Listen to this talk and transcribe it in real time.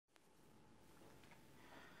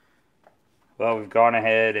Well, we've gone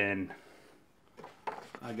ahead and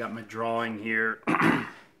I got my drawing here.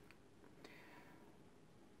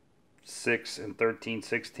 6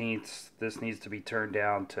 13/16. This needs to be turned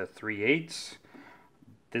down to 3/8.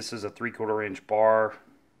 This is a 3/4 inch bar.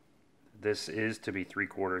 This is to be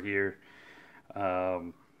 3/4 here.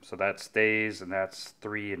 So that stays, and that's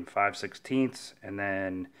 3 5/16. And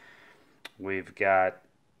then we've got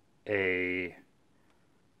a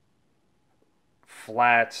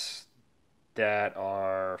flats that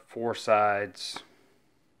are 4 sides,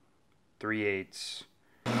 3/8.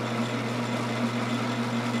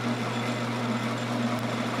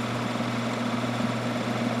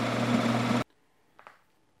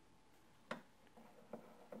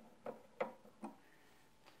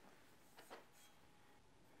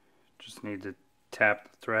 Just need to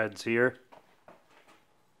tap the threads here.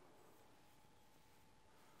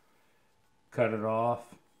 Cut it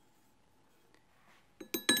off.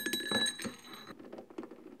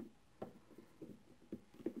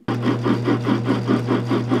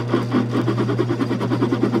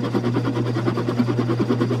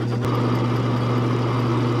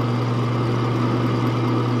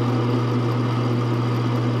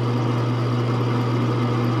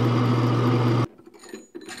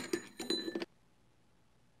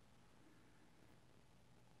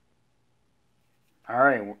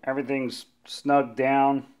 Alright, everything's snugged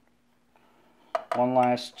down. One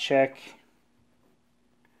last check.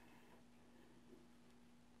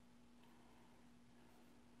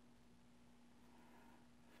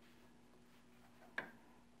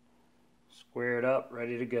 Squared up,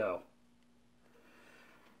 ready to go.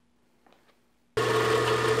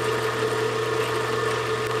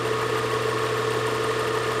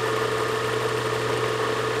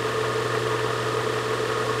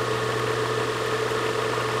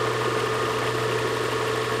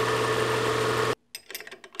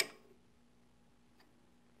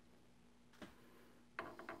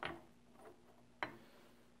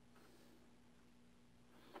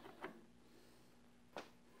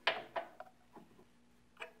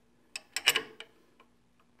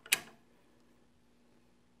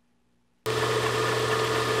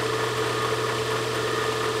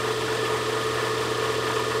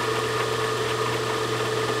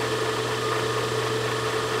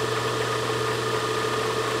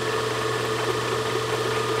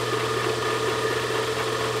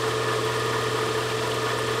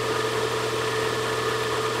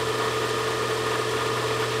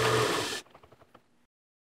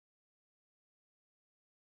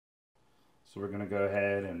 So we're going to go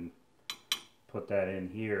ahead and put that in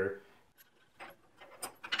here.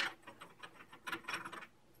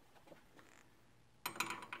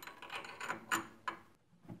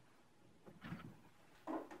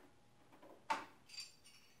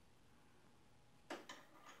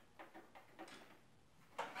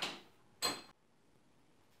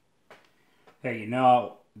 Hey, you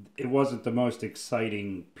know, it wasn't the most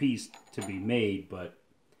exciting piece to be made, but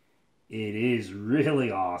it is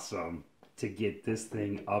really awesome to get this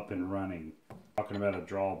thing up and running. Talking about a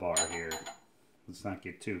drawbar here. Let's not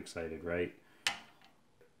get too excited, right?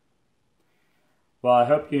 Well, I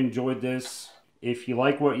hope you enjoyed this. If you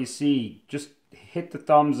like what you see, just hit the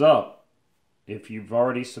thumbs up. If you've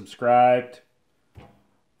already subscribed,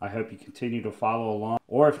 I hope you continue to follow along.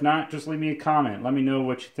 Or if not, just leave me a comment. Let me know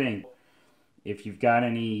what you think. If you've got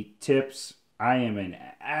any tips, I am an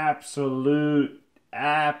absolute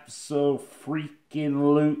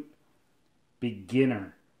freaking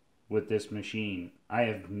beginner with this machine. I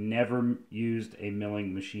have never used a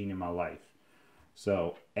milling machine in my life.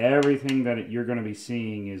 So everything that you're going to be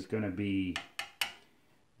seeing is going to be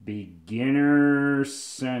beginner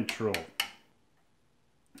central.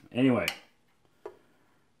 Anyway,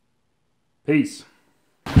 peace.